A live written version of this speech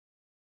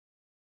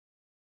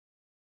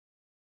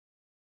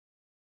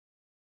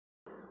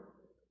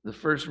The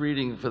first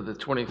reading for the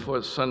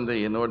 24th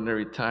Sunday in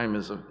Ordinary Time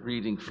is a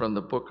reading from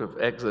the book of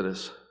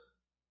Exodus.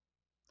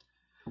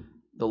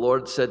 The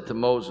Lord said to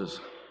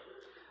Moses,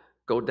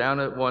 "Go down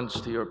at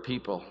once to your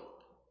people,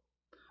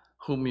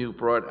 whom you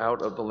brought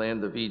out of the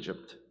land of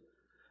Egypt,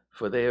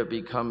 for they have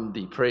become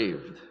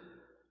depraved.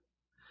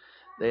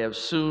 They have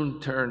soon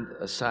turned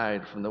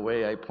aside from the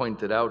way I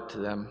pointed out to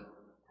them,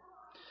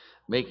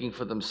 making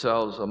for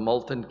themselves a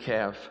molten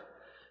calf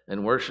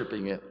and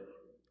worshiping it,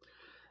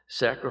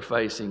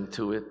 sacrificing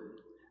to it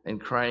and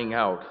crying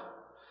out,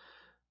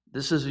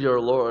 'This is your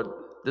Lord,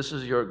 this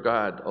is your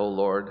God, O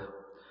Lord,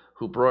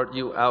 who brought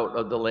you out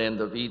of the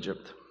land of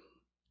Egypt.'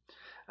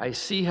 I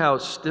see how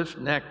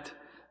stiff-necked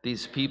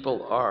these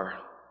people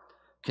are,"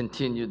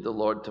 continued the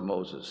Lord to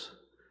Moses.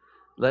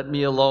 "Let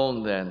me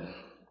alone then,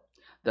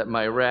 that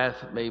my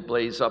wrath may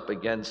blaze up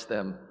against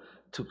them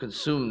to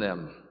consume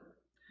them.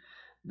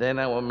 Then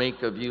I will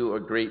make of you a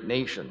great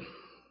nation."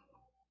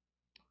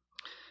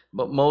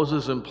 But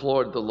Moses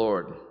implored the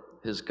Lord,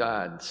 his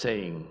God,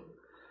 saying,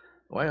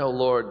 "Why, O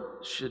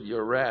Lord, should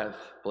your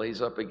wrath blaze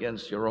up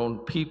against your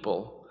own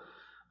people,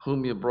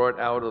 whom you brought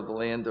out of the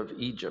land of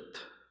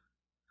Egypt,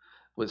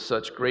 with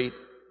such great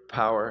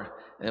power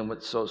and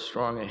with so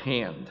strong a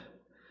hand?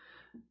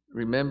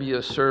 Remember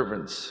your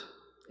servants,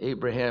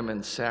 Abraham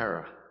and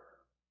Sarah,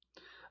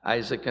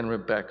 Isaac and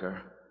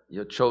Rebekah,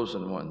 your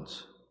chosen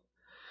ones,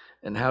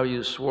 and how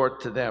you swore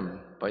to them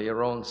by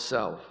your own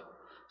self,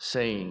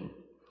 saying,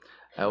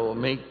 'I will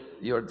make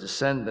your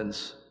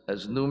descendants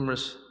as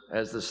numerous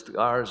as the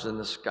stars in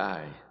the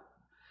sky,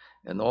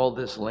 and all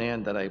this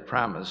land that I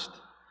promised,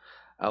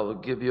 I will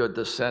give your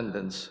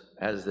descendants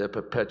as their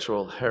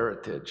perpetual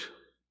heritage.'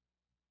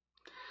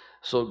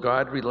 So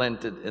God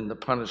relented in the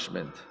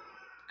punishment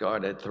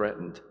God had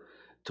threatened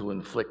to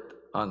inflict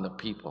on the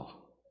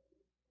people."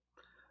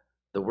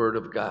 The word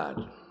of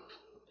God.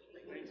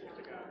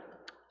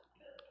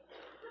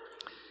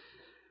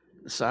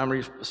 The psalm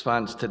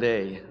response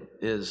today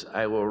is,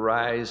 "I will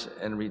rise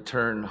and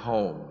return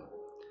home."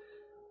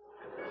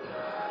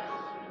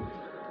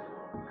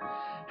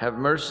 Have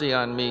mercy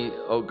on me,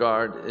 O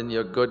God, in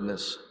your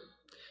goodness.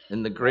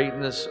 In the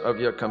greatness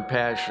of your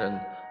compassion,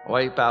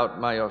 wipe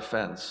out my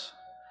offense.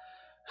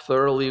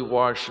 Thoroughly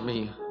wash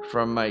me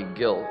from my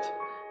guilt,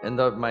 and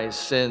of my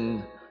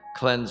sin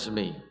cleanse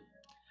me.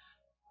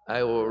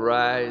 I will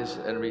rise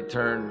and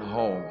return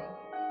home.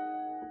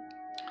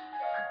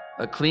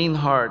 A clean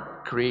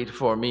heart create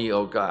for me,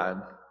 O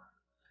God,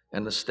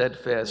 and a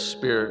steadfast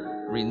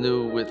spirit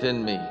renew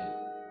within me.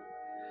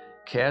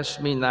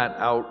 Cast me not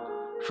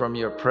out from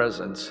your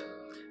presence,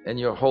 and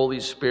your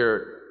Holy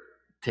Spirit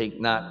take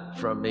not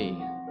from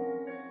me.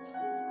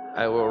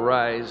 I will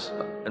rise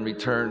and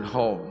return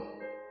home.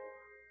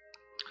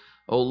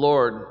 O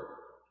Lord,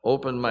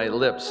 open my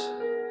lips,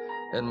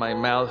 and my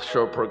mouth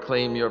shall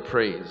proclaim your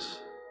praise.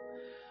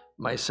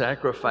 My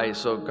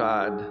sacrifice, O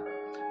God,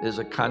 is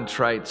a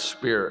contrite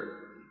spirit.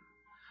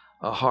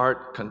 A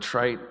heart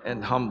contrite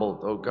and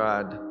humbled, O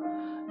God,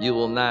 you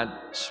will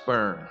not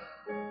spurn.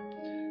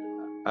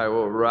 I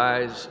will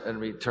rise and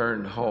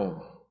return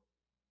home.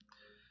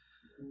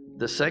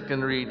 The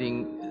second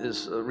reading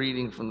is a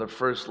reading from the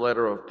first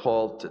letter of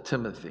Paul to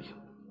Timothy.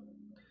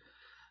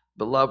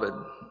 Beloved,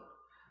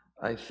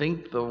 I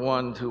think the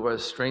one who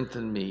has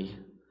strengthened me,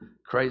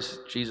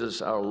 Christ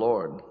Jesus our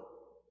Lord,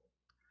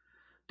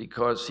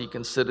 because he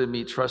considered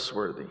me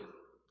trustworthy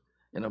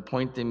in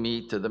appointing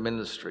me to the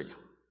ministry.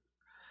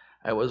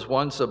 I was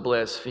once a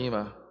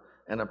blasphemer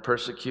and a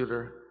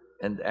persecutor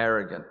and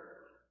arrogant,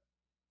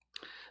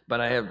 but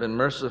I have been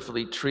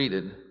mercifully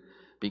treated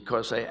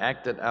because I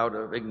acted out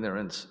of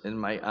ignorance in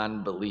my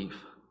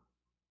unbelief.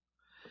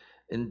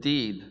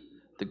 Indeed,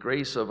 the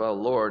grace of our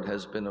Lord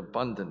has been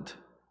abundant,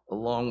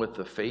 along with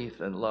the faith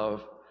and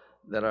love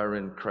that are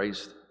in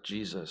Christ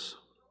Jesus.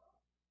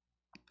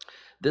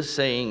 This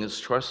saying is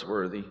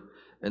trustworthy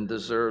and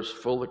deserves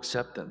full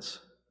acceptance,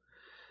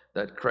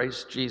 that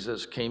Christ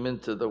Jesus came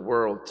into the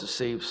world to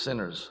save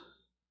sinners.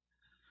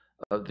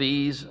 Of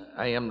these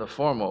I am the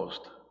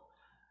foremost,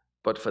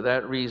 but for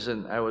that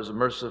reason I was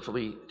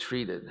mercifully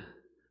treated,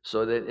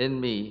 so that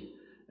in me,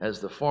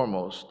 as the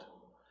foremost,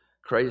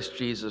 Christ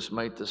Jesus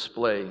might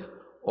display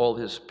all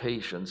his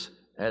patience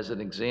as an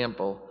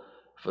example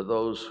for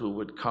those who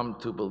would come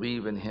to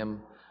believe in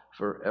him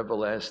for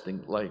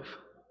everlasting life.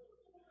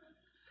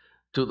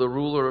 To the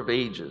ruler of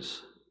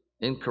ages,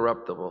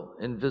 incorruptible,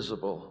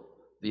 invisible,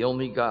 the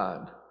only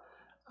God,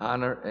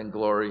 honor and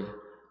glory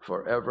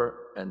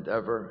forever and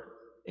ever.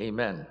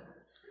 Amen.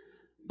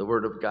 The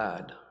word of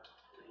God.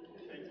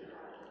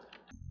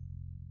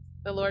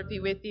 The Lord be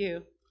with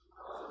you.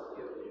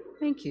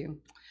 Thank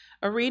you.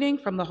 A reading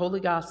from the Holy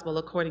Gospel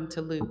according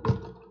to Luke.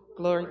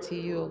 Glory to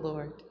you, O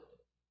Lord.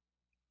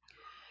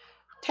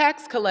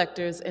 Tax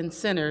collectors and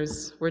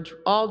sinners were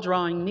all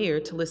drawing near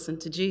to listen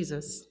to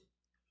Jesus.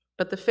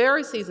 But the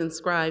Pharisees and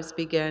scribes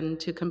began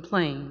to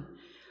complain,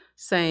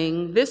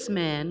 saying, "This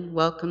man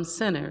welcomes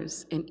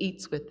sinners and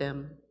eats with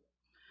them."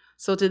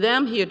 So to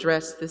them he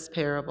addressed this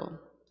parable.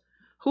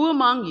 "Who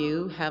among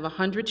you have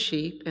 100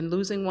 sheep, and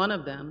losing one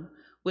of them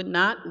would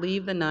not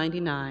leave the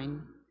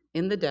 99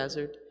 in the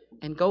desert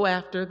and go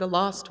after the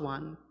lost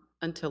one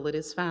until it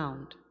is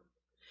found.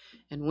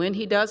 And when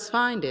he does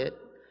find it,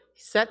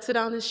 he sets it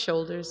on his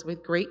shoulders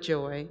with great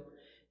joy,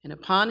 and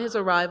upon his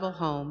arrival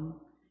home,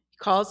 he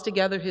calls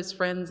together his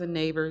friends and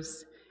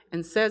neighbors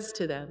and says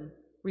to them,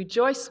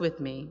 "Rejoice with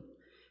me,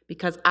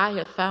 because I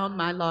have found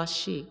my lost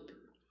sheep."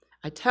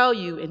 I tell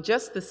you, in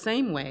just the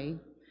same way,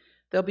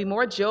 there'll be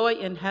more joy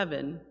in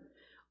heaven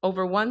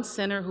over one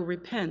sinner who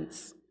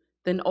repents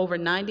than over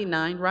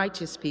 99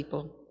 righteous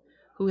people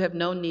who have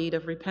no need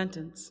of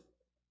repentance.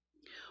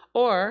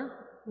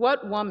 Or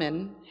what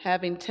woman,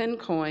 having 10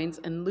 coins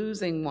and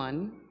losing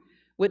one,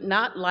 would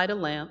not light a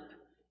lamp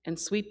and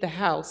sweep the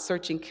house,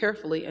 searching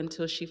carefully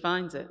until she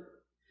finds it?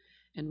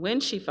 And when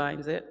she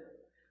finds it,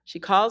 she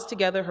calls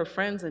together her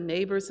friends and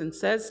neighbors and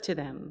says to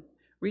them,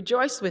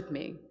 "Rejoice with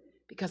me,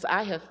 because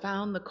I have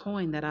found the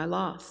coin that I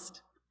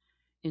lost."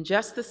 In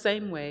just the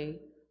same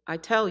way, I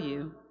tell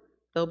you,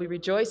 there'll be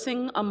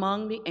rejoicing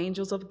among the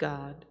angels of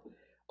God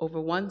over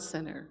one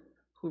sinner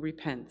who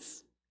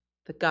repents.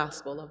 The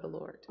gospel of the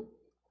Lord.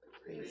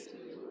 Praise to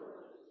you.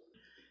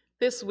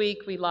 This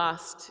week we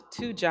lost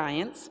 2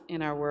 giants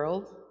in our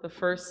world. The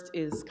first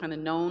is kind of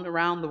known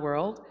around the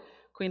world,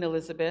 Queen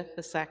Elizabeth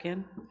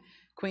II,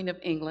 Queen of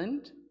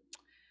England.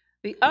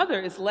 The other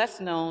is less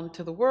known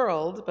to the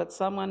world, but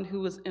someone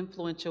who was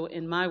influential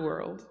in my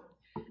world,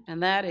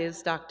 and that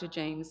is Dr.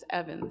 James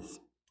Evans.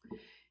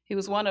 He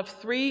was one of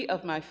 3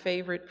 of my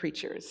favorite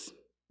preachers,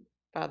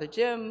 Father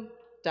Jim,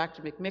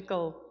 Dr.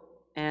 McMickle,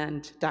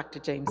 and Dr.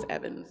 James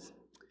Evans.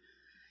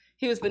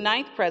 He was the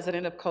 9th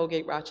president of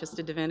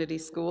Colgate-Rochester Divinity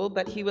School,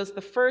 but he was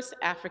the first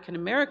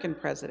African-American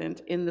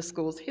president in the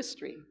school's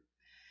history.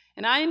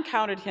 And I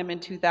encountered him in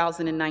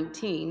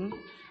 2019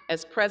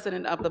 as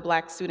president of the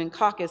Black Student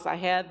Caucus. I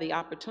had the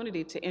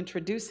opportunity to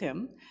introduce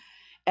him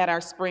at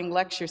our spring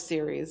lecture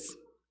series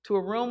to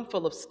a room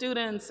full of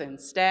students and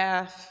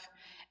staff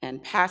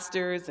and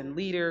pastors and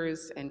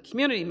leaders and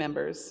community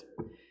members,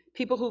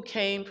 people who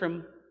came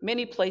from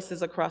many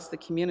places across the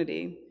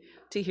community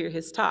to hear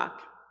his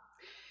talk.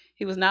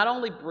 He was not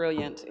only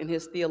brilliant in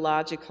his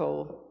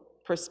theological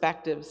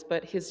perspectives,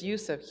 but his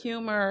use of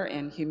humor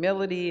and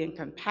humility and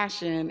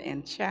compassion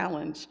and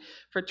challenge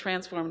for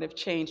transformative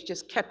change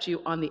just kept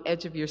you on the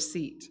edge of your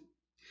seat.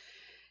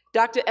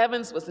 Dr.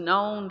 Evans was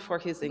known for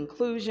his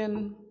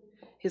inclusion,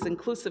 his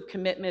inclusive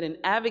commitment in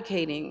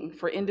advocating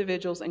for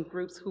individuals and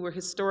groups who were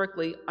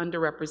historically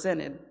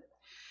underrepresented.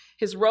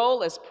 His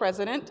role as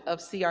president of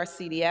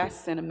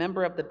CRCDS and a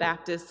member of the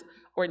Baptist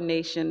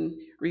Ordination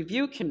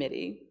Review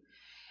Committee,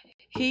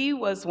 he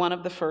was one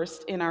of the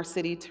first in our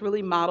city to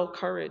really model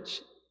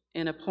courage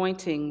in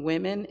appointing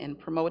women and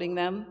promoting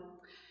them,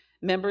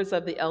 members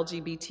of the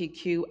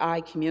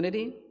LGBTQI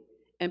community,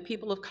 and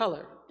people of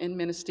color in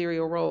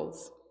ministerial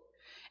roles.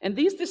 And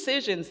these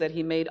decisions that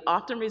he made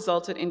often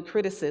resulted in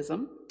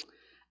criticism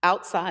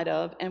outside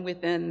of and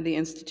within the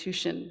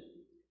institution.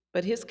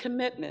 But his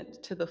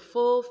commitment to the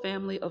full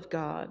family of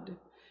God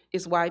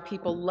is why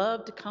people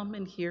love to come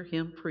and hear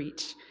him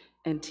preach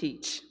and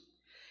teach.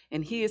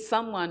 And he is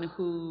someone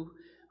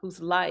whose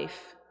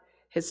life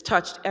has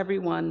touched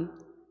everyone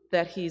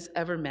that he's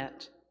ever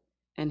met,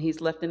 and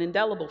he's left an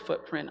indelible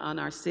footprint on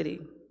our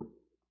city.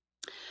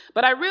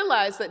 But I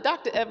realized that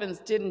Dr. Evans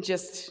didn't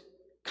just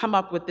come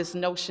up with this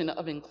notion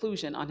of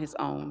inclusion on his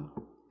own.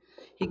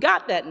 He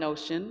got that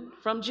notion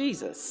from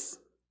Jesus,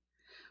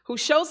 who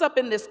shows up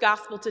in this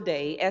gospel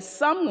today as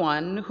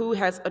someone who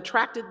has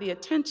attracted the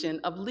attention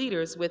of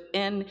leaders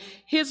within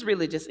his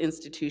religious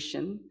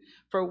institution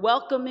for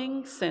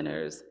welcoming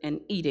sinners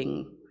and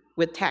eating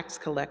with tax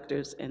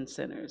collectors and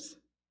sinners.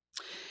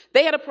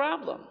 They had a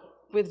problem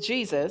with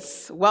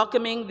Jesus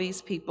welcoming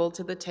these people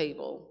to the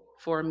table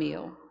for a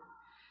meal.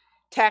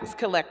 Tax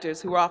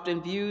collectors, who were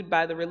often viewed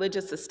by the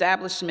religious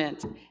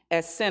establishment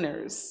as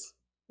sinners,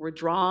 were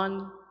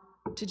drawn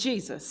to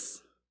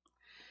Jesus.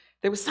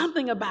 There was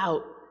something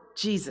about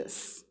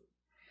Jesus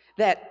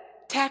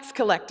that tax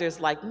collectors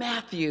like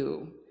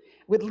Matthew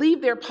would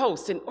leave their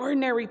posts and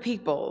ordinary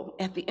people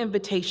at the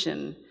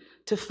invitation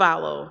to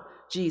follow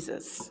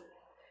Jesus.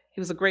 He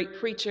was a great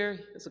preacher,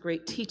 he was a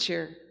great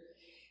teacher,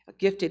 a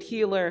gifted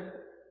healer,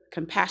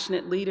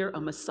 compassionate leader,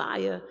 a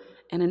Messiah,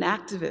 and an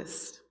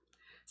activist.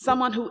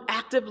 Someone who was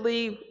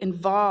actively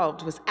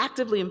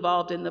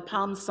involved in the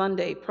Palm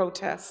Sunday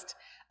protest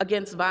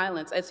against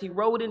violence as he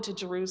rode into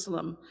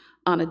Jerusalem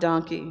on a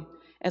donkey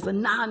as a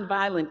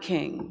nonviolent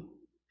king.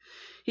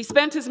 He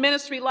spent his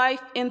ministry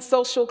life in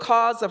social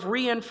cause of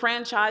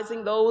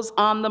re-enfranchising those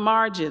on the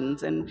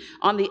margins and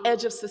on the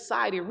edge of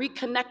society,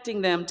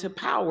 reconnecting them to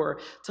power,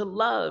 to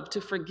love, to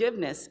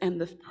forgiveness,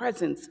 and the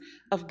presence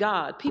of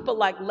God. People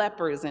like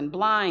lepers and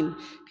blind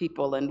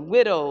people and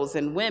widows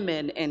and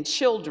women and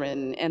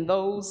children and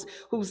those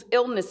whose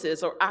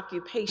illnesses or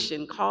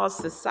occupation caused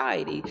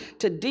society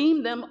to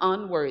deem them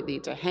unworthy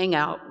to hang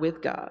out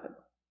with God.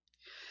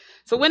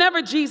 So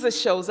whenever Jesus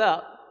shows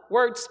up,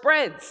 word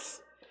spreads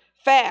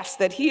fast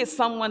that he is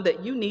someone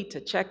that you need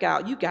to check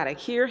out. You got to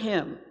hear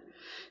him.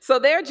 So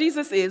there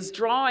Jesus is,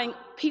 drawing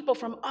people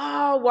from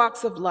all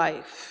walks of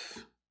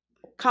life,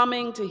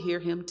 coming to hear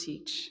him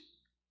teach.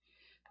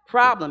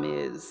 Problem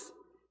is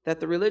that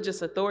the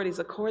religious authorities,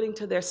 according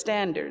to their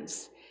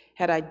standards,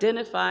 had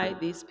identified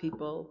these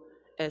people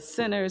as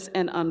sinners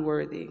and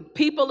unworthy,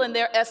 people in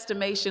their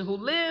estimation who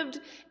lived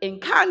in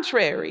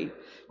contrary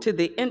to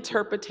the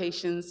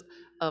interpretations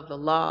of the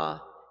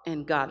law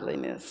and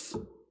godliness.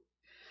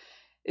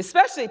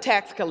 Especially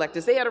tax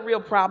collectors, they had a real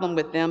problem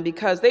with them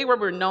because they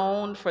were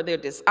known for their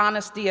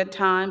dishonesty at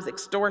times,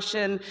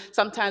 extortion.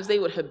 Sometimes they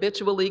would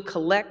habitually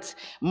collect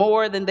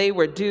more than they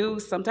were due.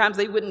 Sometimes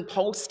they wouldn't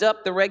post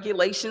up the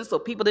regulations, so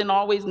people didn't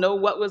always know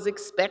what was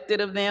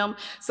expected of them.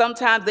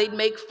 Sometimes they'd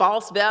make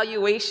false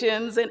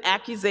valuations and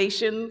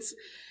accusations.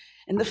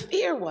 And the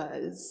fear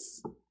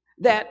was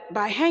that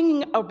by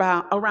hanging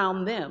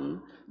around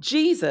them,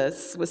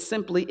 Jesus was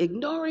simply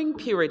ignoring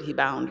purity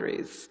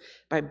boundaries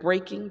by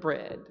breaking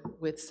bread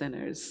with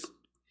sinners.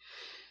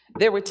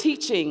 There were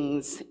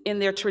teachings in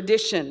their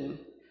tradition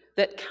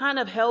that kind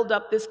of held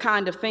up this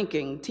kind of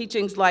thinking.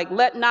 Teachings like,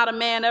 let not a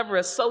man ever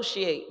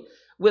associate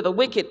with a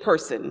wicked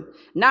person,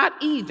 not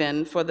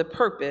even for the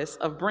purpose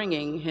of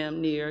bringing him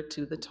near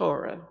to the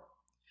Torah.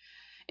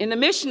 In the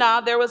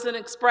Mishnah, there was an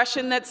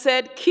expression that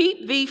said,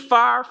 keep thee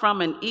far from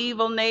an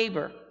evil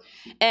neighbor,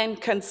 and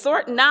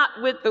consort not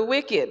with the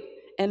wicked,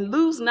 and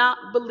lose not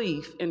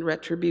belief in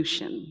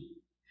retribution.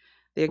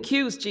 They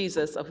accused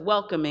Jesus of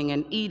welcoming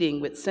and eating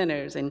with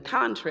sinners, and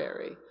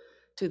contrary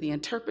to the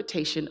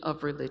interpretation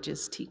of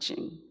religious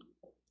teaching.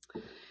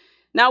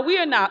 Now, we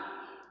are not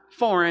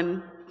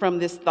foreign from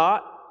this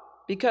thought,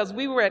 because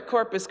we were at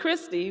Corpus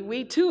Christi.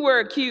 We too were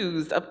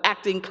accused of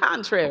acting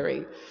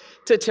contrary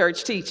to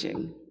church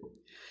teaching.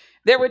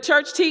 There were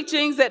church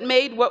teachings that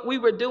made what we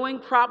were doing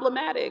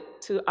problematic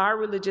to our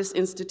religious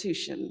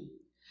institution.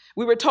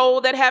 We were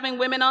told that having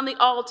women on the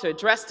altar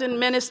dressed in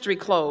ministry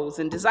clothes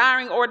and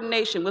desiring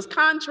ordination was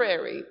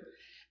contrary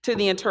to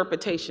the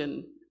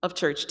interpretation of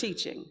church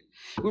teaching.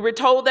 We were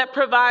told that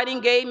providing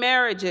gay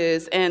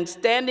marriages and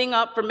standing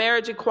up for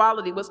marriage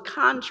equality was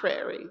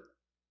contrary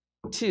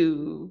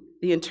to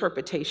the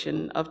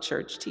interpretation of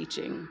church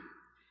teaching.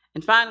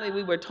 And finally,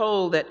 we were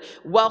told that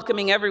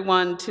welcoming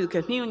everyone to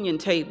communion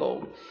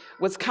table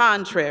was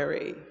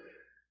contrary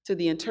to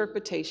the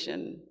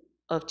interpretation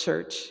of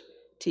church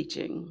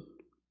teaching.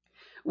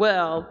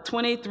 Well,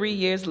 23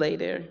 years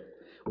later,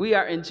 we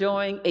are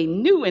enjoying a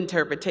new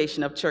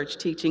interpretation of church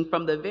teaching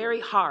from the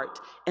very heart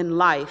and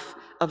life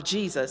of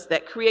Jesus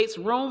that creates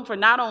room for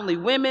not only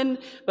women,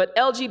 but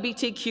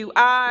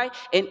LGBTQI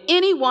and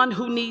anyone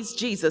who needs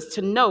Jesus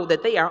to know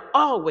that they are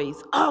always,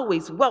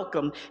 always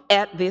welcome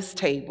at this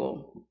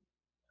table.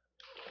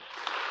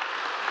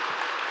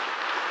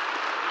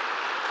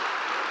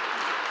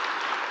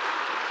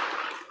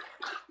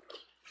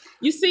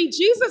 You see,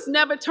 Jesus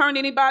never turned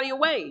anybody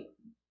away.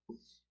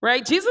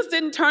 Right? Jesus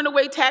didn't turn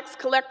away tax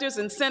collectors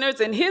and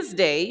sinners in his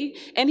day,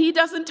 and he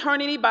doesn't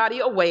turn anybody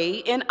away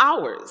in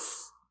ours.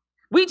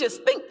 We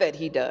just think that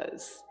he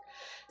does.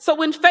 So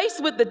when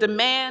faced with the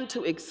demand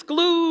to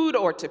exclude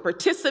or to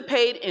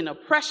participate in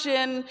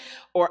oppression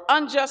or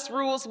unjust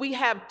rules, we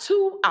have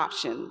two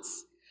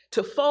options: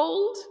 to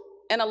fold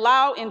and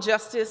allow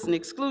injustice and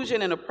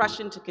exclusion and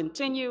oppression to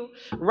continue,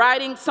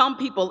 writing some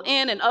people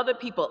in and other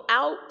people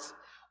out,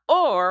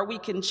 or we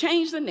can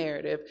change the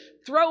narrative,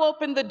 throw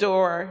open the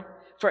door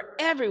for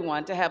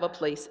everyone to have a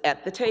place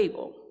at the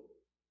table.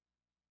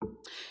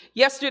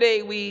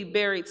 Yesterday, we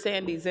buried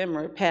Sandy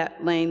Zimmer,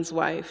 Pat Lane's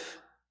wife,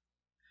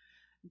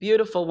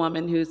 beautiful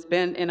woman who's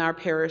been in our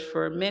parish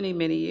for many,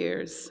 many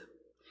years.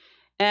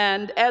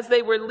 And as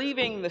they were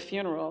leaving the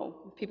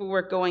funeral, people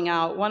were going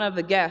out, one of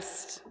the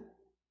guests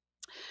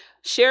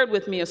shared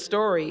with me a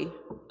story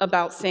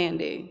about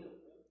Sandy.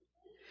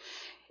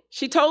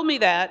 She told me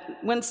that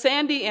when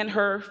Sandy and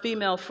her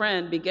female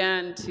friend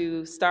began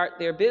to start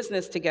their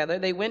business together,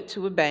 they went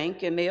to a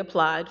bank and they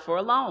applied for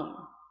a loan.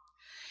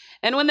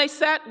 And when they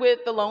sat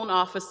with the loan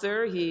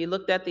officer, he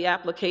looked at the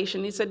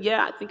application. He said,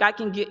 yeah, I think I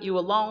can get you a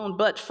loan,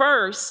 but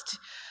first,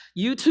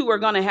 you two are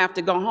going to have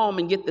to go home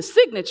and get the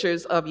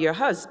signatures of your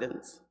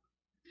husbands.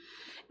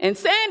 And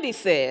Sandy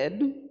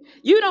said,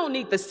 you don't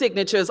need the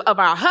signatures of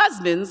our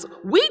husbands.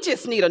 We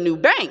just need a new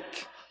bank.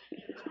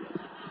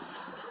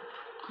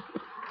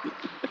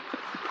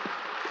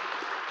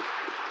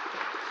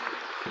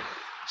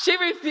 She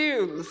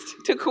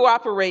refused to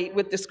cooperate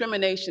with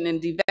discrimination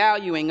and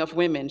devaluing of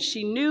women.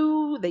 She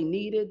knew they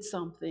needed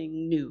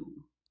something new.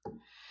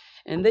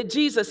 And that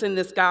Jesus in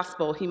this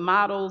gospel, he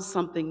models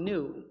something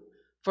new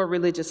for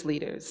religious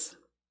leaders.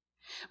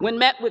 When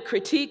met with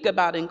critique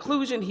about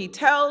inclusion, he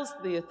tells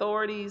the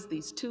authorities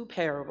these two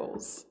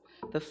parables.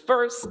 The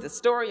first, the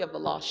story of the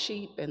lost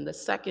sheep, and the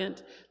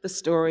second, the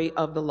story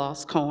of the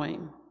lost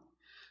coin.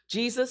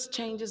 Jesus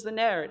changes the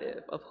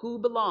narrative of who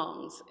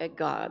belongs at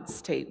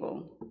God's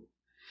table.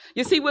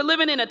 You see, we're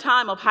living in a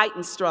time of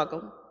heightened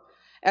struggle.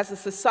 As a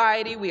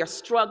society, we are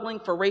struggling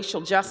for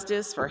racial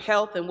justice, for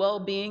health and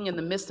well-being in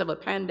the midst of a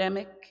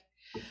pandemic,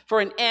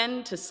 for an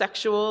end to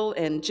sexual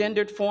and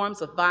gendered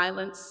forms of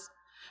violence,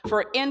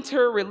 for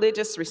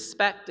interreligious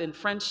respect and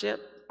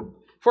friendship,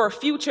 for a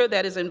future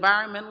that is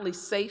environmentally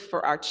safe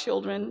for our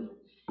children,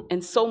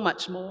 and so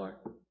much more.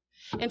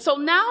 And so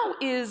now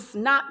is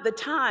not the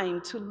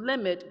time to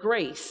limit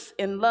grace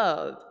and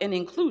love and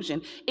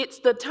inclusion. It's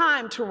the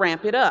time to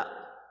ramp it up.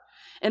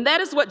 And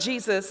that is what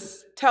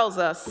Jesus tells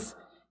us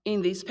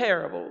in these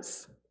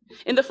parables.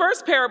 In the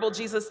first parable,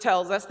 Jesus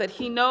tells us that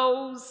he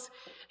knows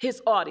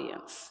his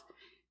audience,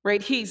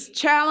 right? He's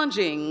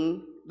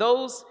challenging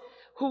those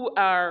who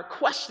are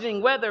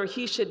questioning whether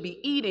he should be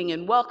eating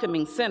and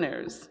welcoming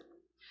sinners.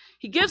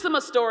 He gives them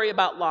a story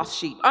about lost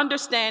sheep,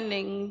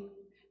 understanding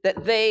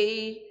that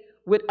they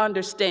would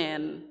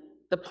understand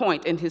the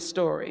point in his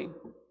story.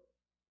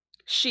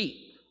 Sheep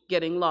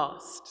getting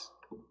lost.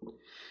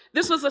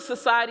 This was a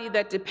society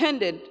that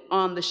depended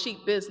on the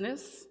sheep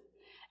business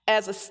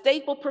as a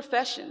staple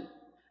profession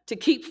to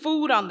keep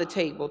food on the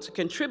table, to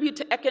contribute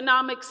to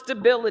economic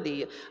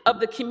stability of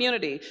the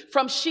community.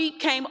 From sheep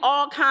came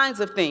all kinds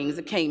of things.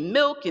 It came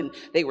milk, and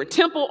they were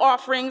temple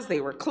offerings,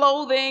 they were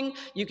clothing,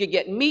 you could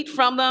get meat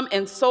from them,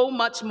 and so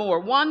much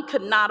more. One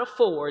could not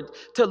afford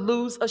to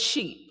lose a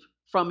sheep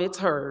from its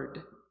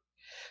herd.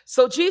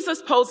 So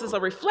Jesus poses a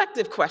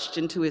reflective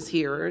question to his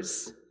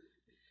hearers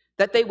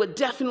that they would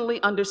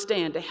definitely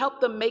understand to help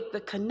them make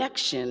the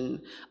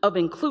connection of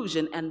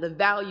inclusion and the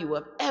value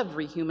of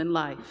every human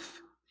life.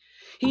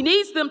 He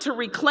needs them to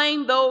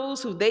reclaim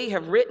those who they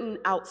have written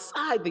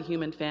outside the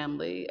human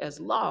family as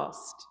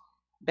lost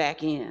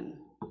back in.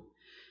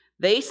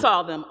 They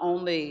saw them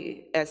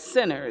only as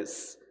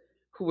sinners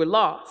who were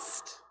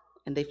lost,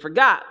 and they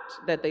forgot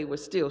that they were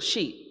still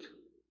sheep.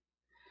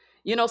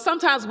 You know,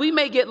 sometimes we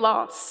may get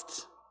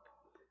lost,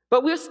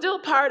 but we're still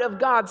part of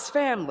God's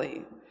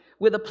family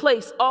with a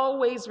place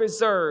always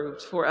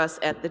reserved for us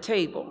at the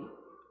table.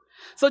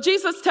 So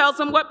Jesus tells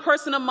them, what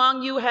person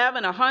among you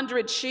having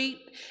 100 sheep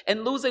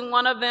and losing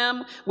one of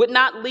them would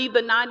not leave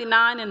the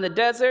 99 in the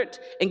desert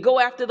and go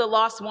after the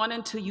lost one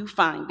until you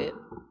find it?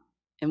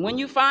 And when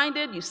you find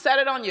it, you set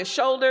it on your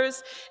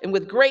shoulders, and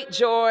with great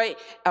joy,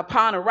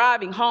 upon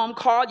arriving home,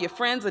 call your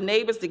friends and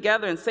neighbors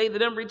together and say to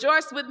them,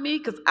 rejoice with me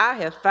because I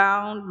have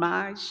found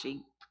my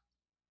sheep.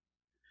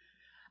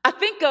 I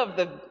think of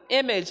the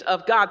image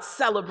of God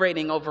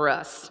celebrating over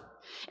us.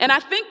 And I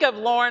think of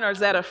Lauren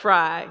Orzetta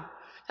Fry,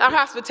 our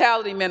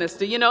hospitality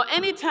minister. You know,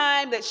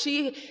 anytime that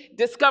she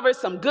discovers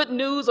some good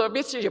news, or if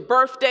it's your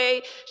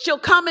birthday, she'll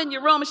come in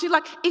your room and she's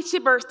like, it's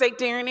your birthday,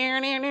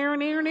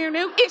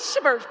 it's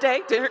your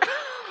birthday.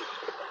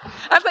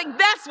 I was like,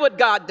 that's what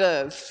God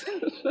does.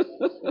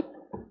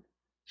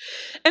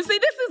 And see,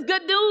 this is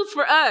good news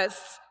for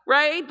us,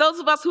 right? Those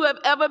of us who have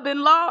ever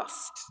been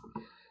lost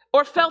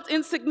or felt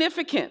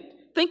insignificant,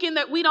 thinking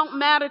that we don't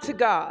matter to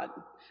God,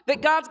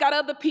 that God's got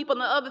other people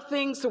and other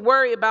things to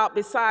worry about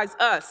besides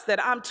us,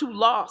 that I'm too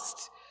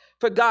lost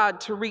for God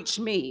to reach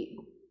me.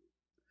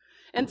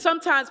 And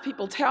sometimes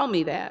people tell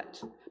me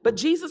that, but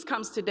Jesus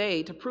comes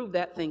today to prove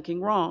that thinking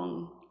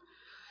wrong.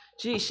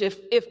 Geesh,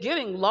 if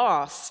getting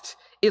lost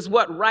is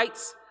what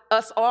writes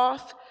us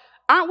off,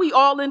 aren't we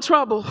all in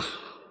trouble?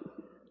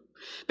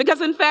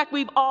 Because in fact,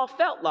 we've all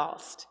felt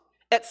lost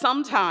at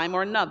some time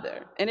or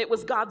another, and it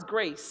was God's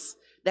grace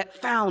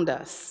that found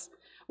us.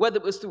 Whether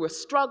it was through a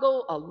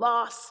struggle, a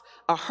loss,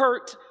 a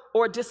hurt,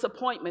 or a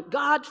disappointment,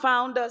 God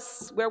found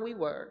us where we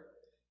were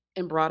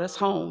and brought us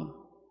home.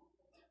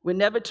 We're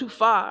never too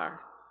far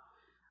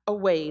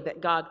away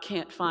that God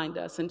can't find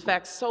us. In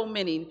fact, so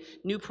many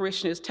new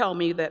parishioners tell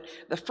me that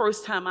the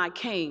first time I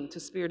came to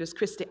Spiritus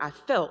Christi, I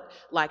felt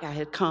like I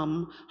had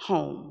come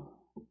home.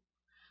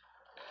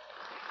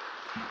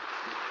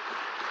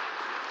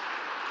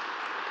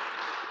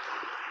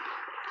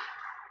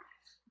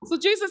 So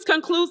Jesus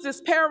concludes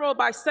this parable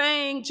by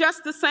saying,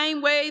 just the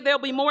same way there'll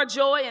be more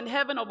joy in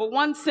heaven over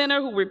one sinner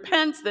who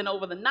repents than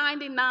over the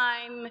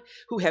 99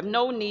 who have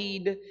no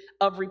need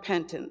of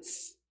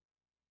repentance.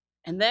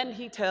 And then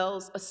he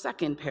tells a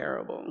second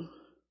parable,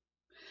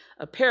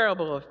 a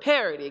parable of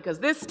parody, because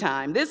this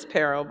time, this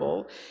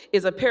parable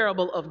is a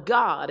parable of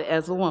God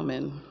as a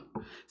woman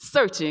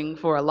searching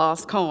for a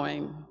lost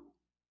coin.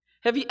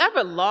 Have you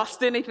ever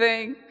lost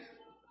anything?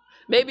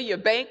 Maybe your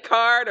bank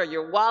card or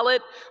your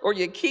wallet or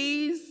your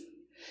keys.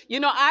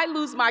 You know, I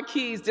lose my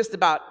keys just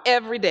about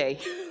every day.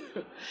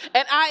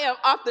 And I am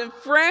often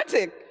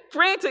frantic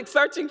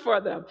searching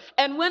for them.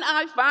 And when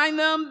I find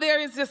them, there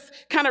is this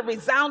kind of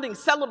resounding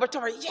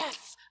celebratory,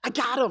 yes, I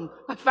got them,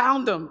 I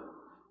found them.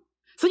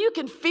 So you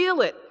can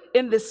feel it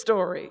in this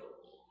story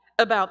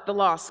about the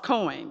lost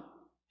coin.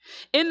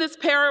 In this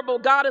parable,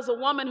 God is a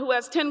woman who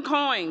has 10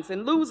 coins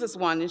and loses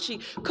one. And she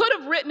could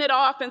have written it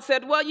off and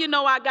said, well, you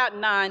know, I got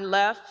 9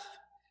 left.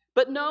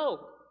 But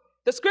no,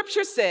 the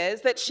scripture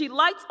says that she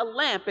lights a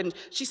lamp and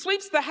she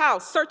sweeps the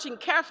house, searching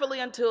carefully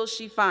until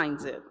she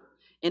finds it.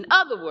 In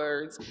other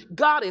words,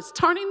 God is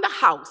turning the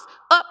house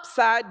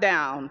upside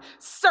down,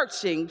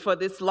 searching for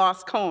this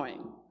lost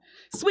coin.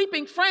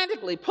 Sweeping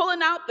frantically,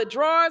 pulling out the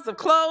drawers of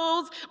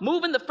clothes,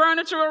 moving the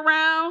furniture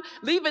around,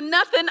 leaving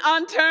nothing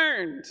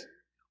unturned.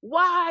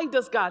 Why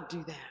does God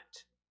do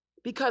that?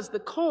 Because the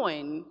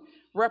coin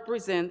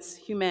represents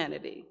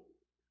humanity,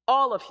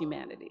 all of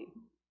humanity,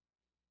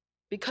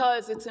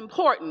 because it's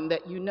important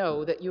that you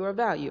know that you are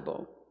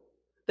valuable,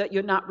 that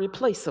you're not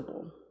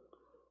replaceable.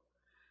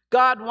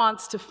 God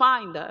wants to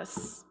find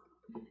us,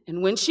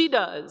 and when she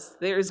does,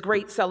 there is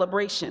great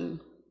celebration,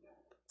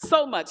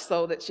 so much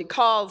so that she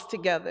calls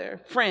together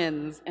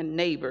friends and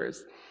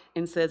neighbors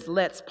and says,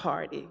 "Let's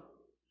party."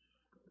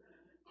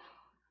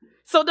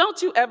 So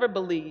don't you ever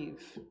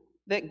believe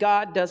that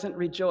God doesn't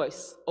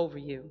rejoice over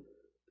you,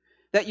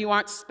 that you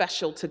aren't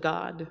special to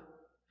God,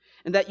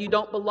 and that you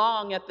don't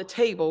belong at the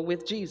table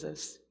with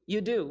Jesus.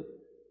 You do.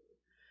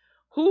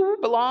 Who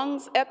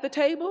belongs at the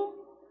table?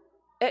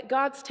 At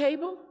God's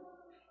table?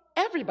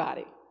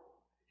 Everybody.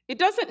 It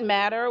doesn't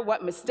matter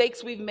what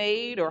mistakes we've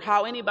made or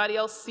how anybody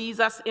else sees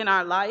us in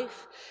our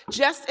life.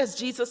 Just as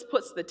Jesus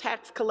puts the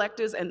tax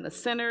collectors and the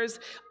sinners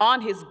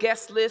on his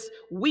guest list,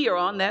 we are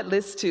on that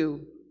list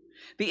too.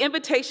 The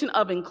invitation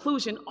of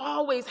inclusion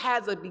always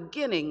has a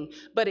beginning,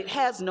 but it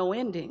has no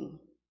ending.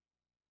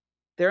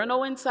 There are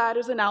no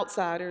insiders and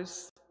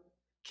outsiders.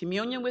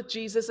 Communion with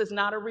Jesus is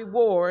not a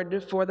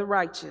reward for the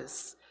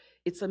righteous.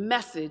 It's a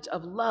message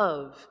of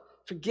love,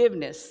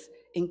 forgiveness,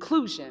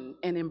 inclusion,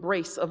 and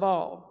embrace of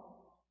all.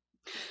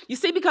 You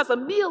see, because a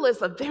meal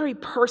is a very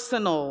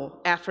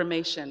personal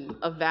affirmation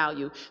of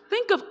value.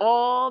 Think of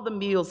all the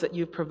meals that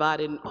you've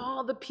provided and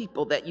all the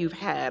people that you've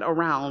had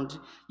around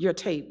your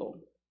table.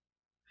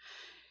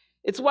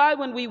 It's why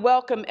when we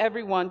welcome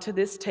everyone to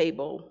this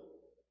table,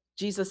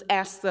 Jesus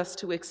asks us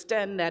to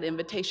extend that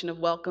invitation of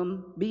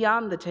welcome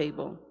beyond the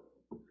table,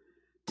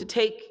 to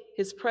take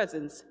his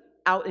presence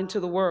out into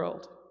the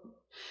world.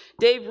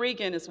 Dave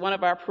Regan is one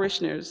of our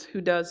parishioners who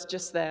does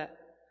just that.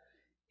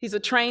 He's a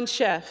trained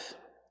chef,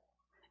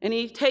 and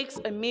he takes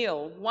a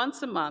meal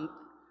once a month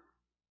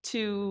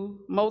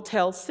to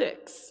Motel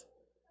 6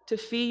 to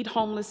feed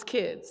homeless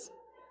kids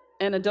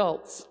and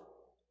adults.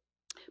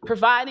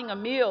 Providing a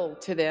meal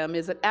to them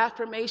is an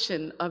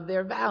affirmation of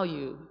their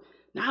value,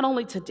 not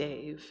only to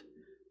Dave,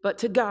 but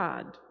to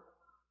God.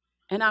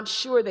 And I'm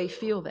sure they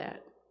feel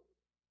that.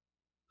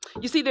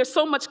 You see, there's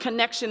so much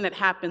connection that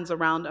happens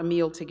around a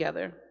meal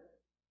together.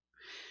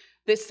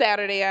 This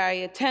Saturday, I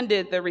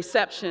attended the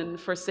reception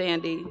for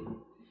Sandy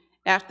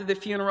after the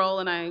funeral,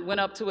 and I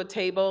went up to a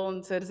table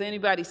and said, "Is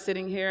anybody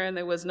sitting here?" And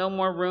there was no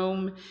more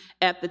room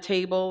at the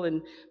table.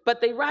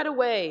 But they right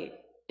away,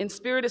 in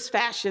spiritist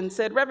fashion,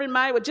 said, "Reverend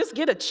Maya, just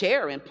get a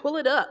chair and pull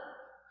it up.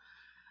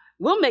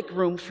 We'll make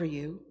room for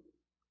you."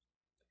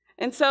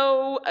 And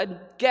so a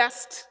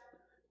guest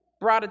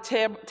brought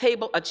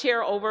a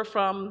chair over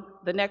from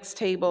the next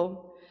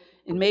table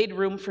and made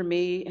room for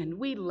me, and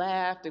we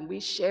laughed and we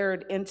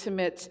shared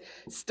intimate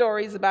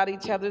stories about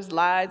each other's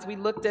lives. We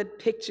looked at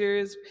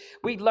pictures.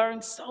 We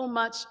learned so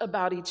much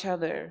about each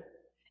other,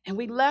 and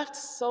we left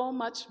so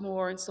much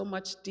more and so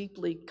much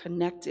deeply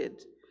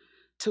connected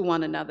to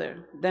one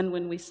another than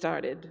when we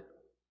started.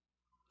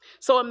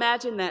 So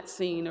imagine that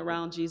scene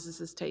around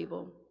Jesus'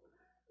 table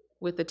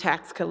with the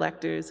tax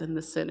collectors and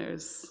the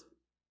sinners.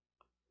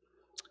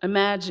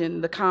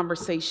 Imagine the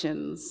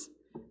conversations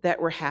that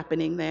were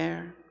happening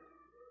there.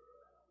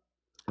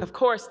 Of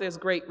course, there's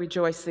great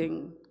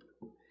rejoicing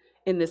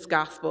in this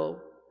gospel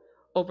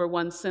over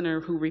one sinner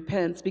who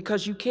repents,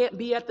 because you can't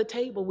be at the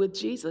table with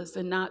Jesus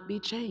and not be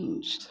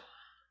changed.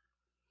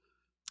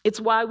 It's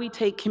why we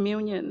take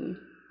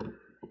communion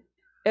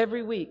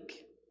every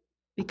week,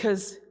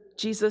 because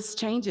Jesus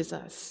changes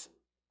us.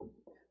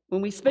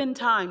 When we spend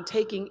time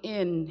taking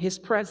in his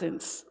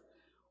presence,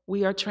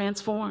 we are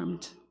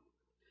transformed.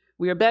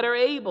 We are better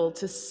able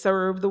to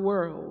serve the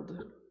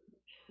world.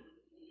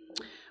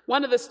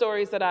 One of the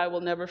stories that I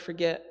will never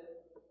forget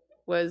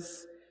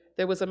was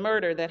there was a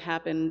murder that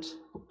happened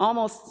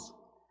almost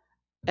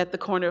at the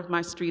corner of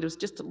my street. It was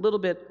just a little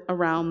bit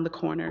around the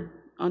corner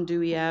on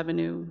Dewey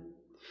Avenue.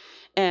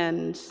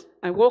 And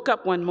I woke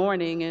up one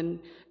morning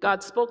and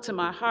God spoke to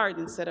my heart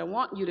and said, "I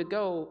want you to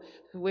go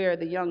where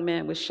the young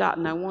man was shot,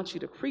 and I want you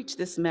to preach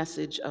this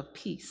message of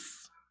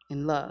peace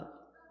and love."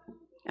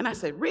 And I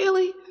said,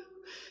 "Really?"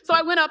 So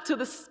I went up to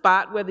the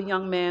spot where the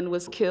young man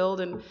was killed,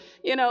 and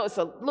it's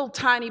a little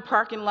tiny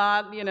parking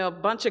lot, a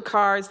bunch of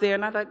cars there.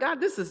 And I thought,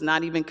 God, this is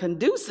not even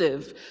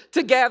conducive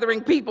to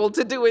gathering people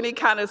to do any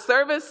kind of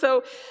service.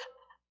 So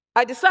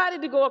I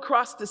decided to go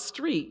across the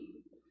street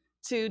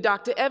to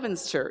Dr.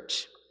 Evans'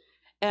 church.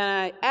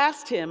 And I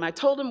asked him, I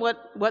told him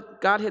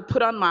what God had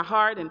put on my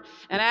heart, and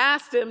I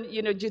asked him, do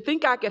you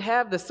think I could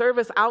have the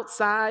service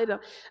outside of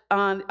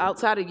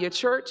your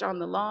church on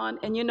the lawn?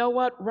 And you know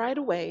what? Right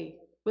away,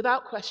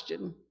 without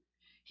question,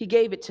 he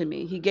gave it to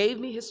me. He gave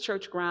me his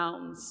church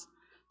grounds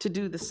to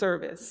do the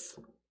service.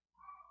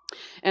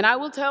 And I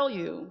will tell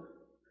you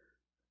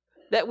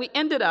that we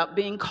ended up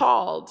being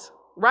called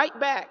right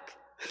back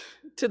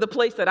to the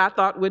place that I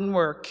thought wouldn't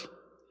work.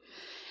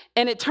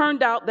 And it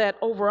turned out that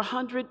over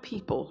 100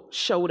 people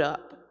showed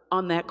up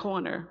on that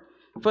corner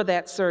for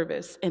that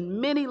service, and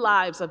many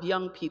lives of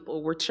young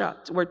people were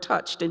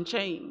touched and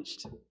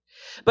changed.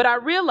 But I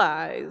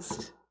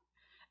realized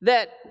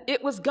that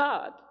it was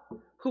God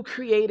who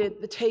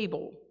created the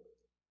table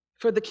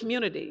for the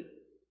community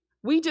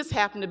We just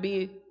happen to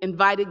be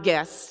invited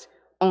guests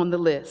on the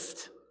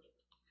list.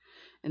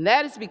 And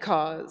that is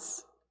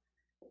because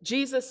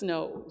Jesus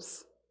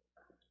knows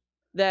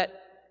that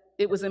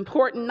it was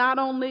important not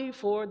only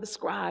for the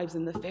scribes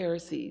and the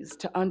Pharisees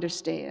to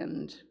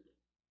understand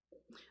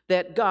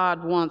that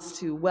God wants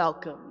to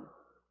welcome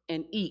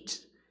and eat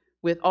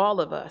with all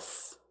of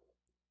us,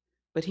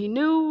 but he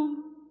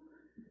knew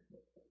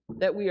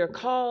that we are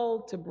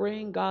called to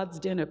bring God's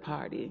dinner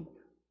party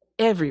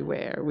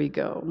everywhere we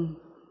go.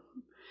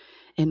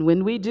 And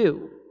when we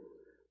do,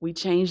 we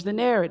change the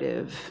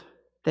narrative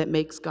that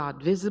makes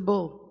God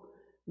visible,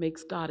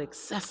 makes God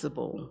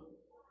accessible,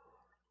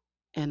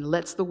 and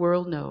lets the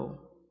world know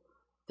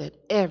that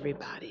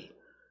everybody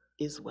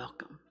is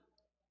welcome.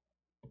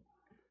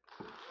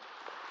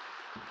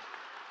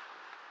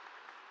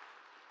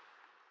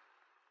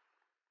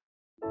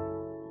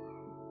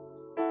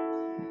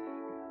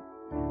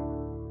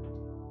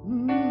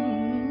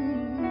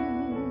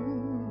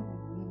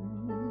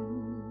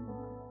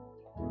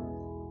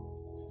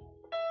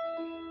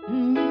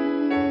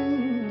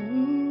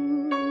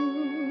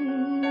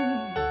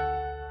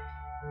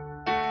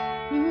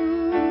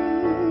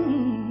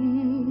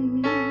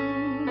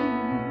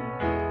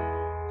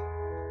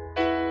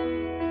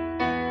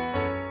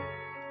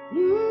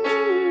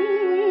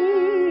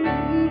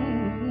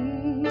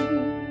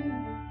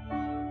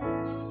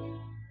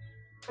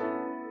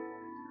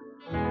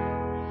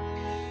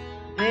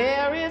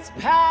 There is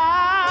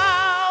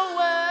power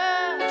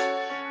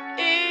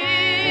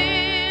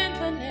in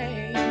the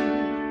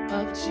name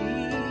of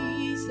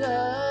Jesus.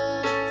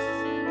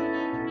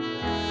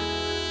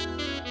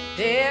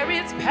 There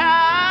is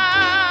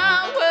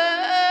power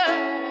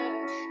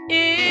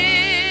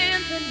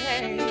in the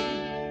name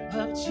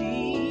of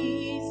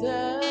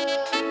Jesus.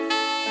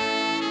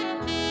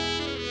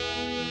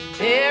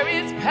 There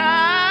is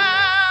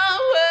power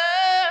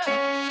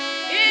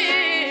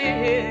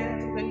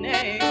in the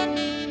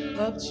name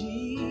of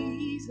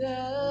Jesus.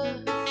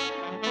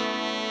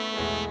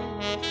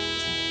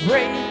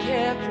 Break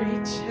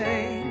every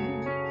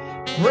chain,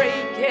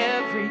 break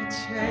every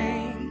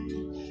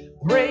chain,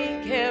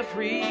 break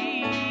every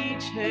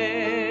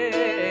chain,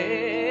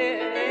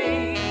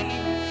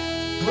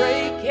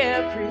 break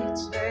every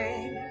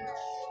chain,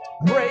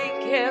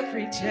 break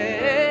every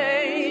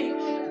chain,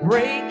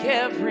 break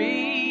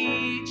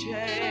every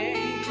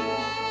chain.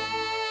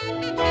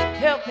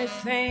 Help me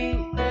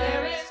sing.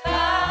 There is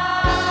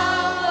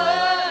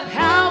power,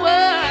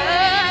 power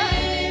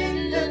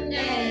in the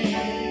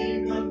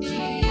name of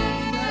Jesus.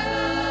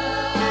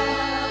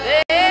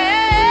 There's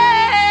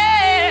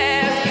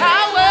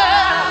power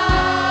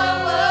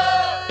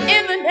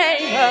in the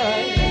name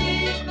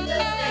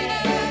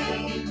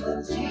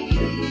of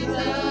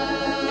Jesus.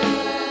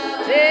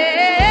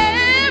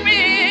 There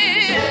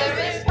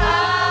is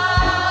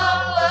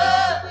power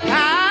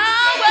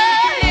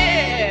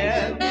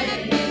in the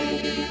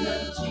name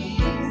of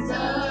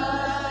Jesus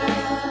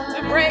to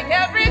break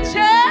every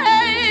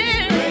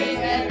chain,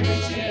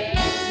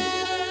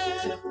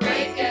 to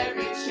break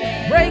every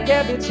chain, break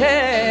every chain.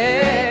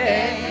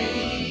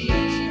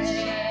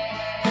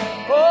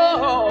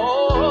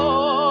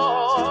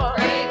 Oh,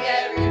 break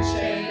every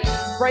chain,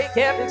 break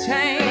every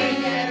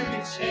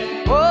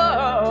chain,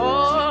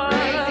 oh,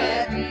 break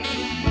every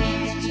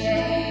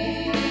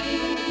chain.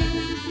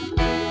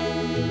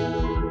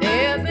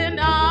 There's an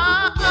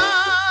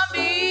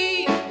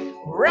army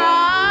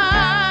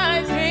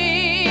rising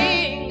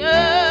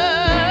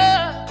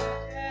up.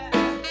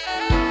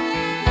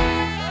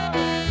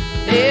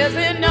 There's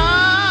an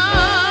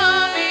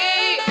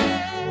army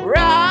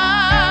rising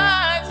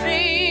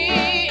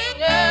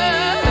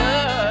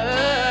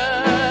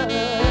up.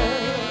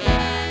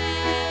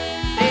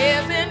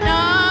 There's an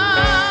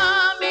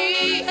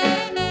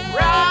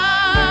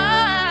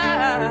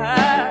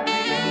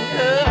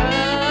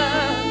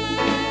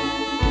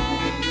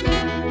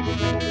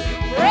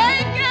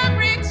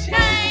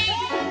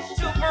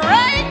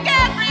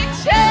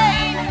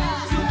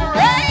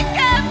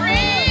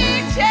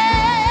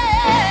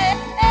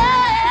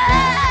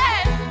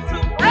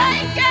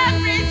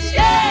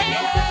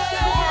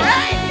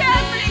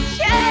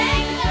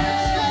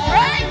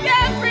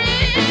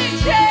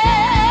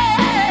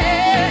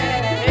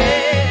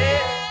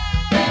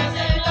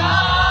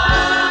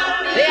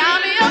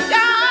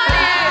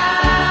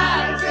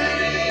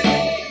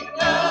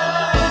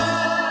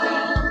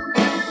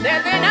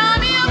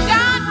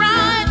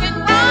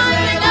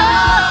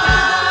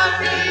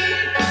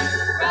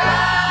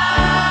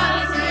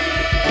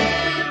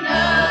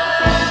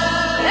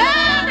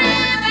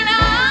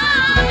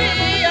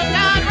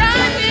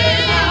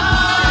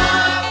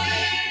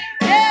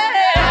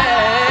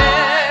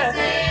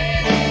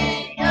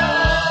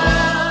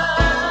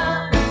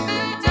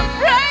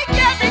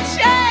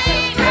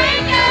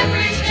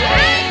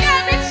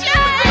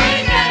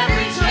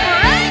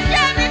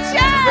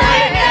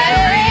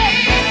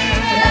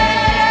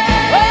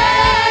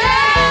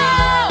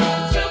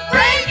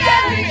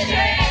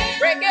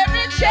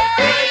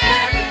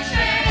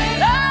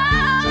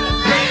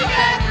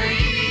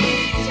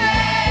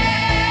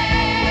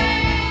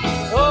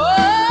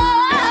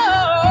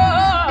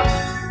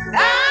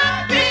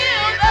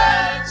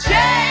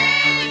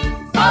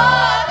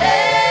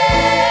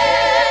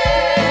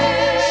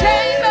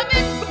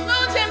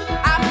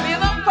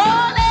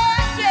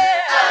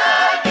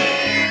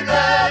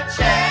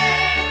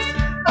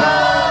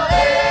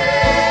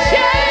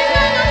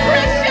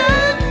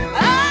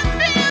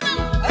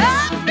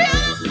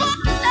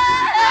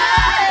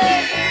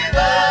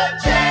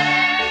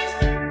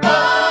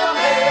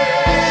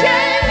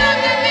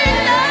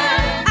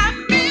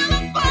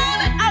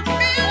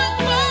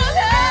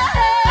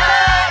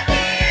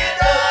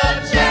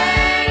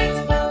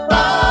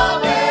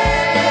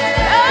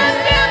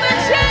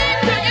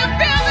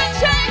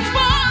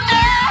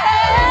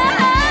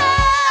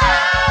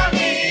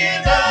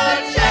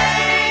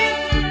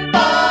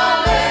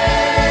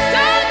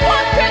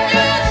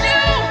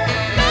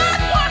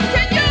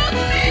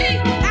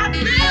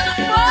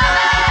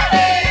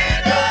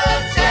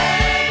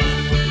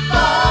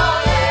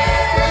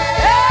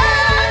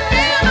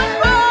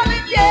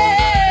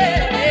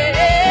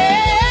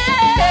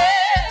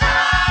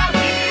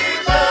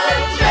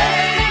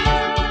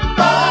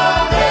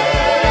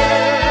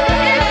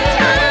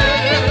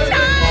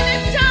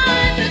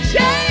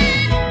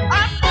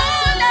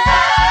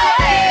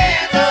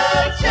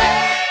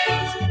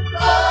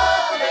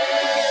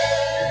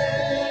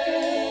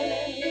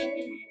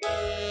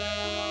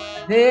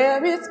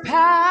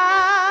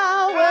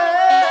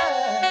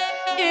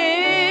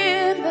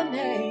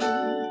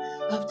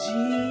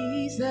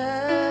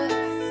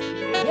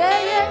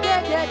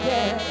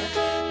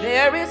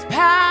There is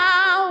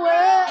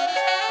power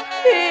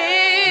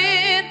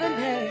in the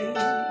name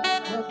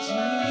of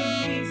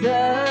Jesus.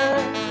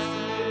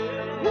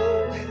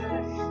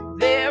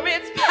 There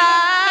is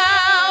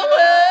power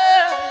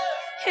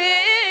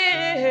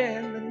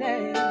in the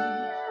name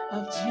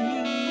of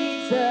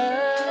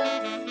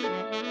Jesus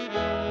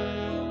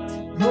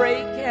to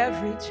break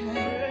every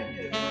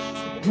chain,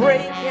 to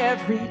break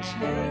every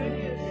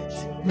chain,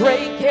 to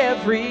break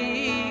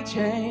every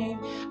chain.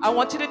 I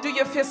want you to do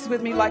your fists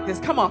with me like this.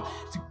 Come on.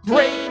 To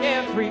break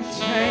every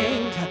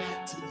chain,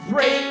 to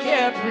break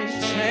every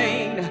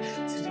chain,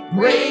 to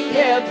break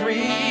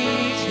every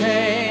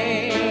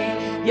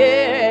chain.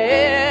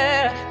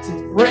 Yeah.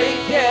 To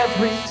break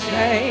every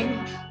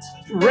chain,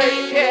 to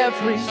break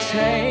every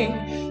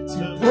chain,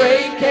 to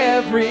break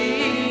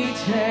every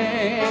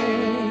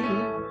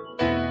chain.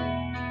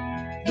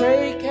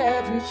 Break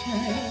every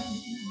chain.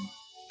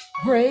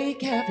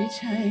 Break every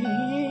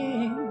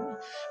chain.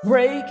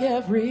 Break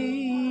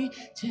every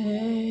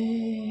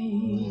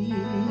chain.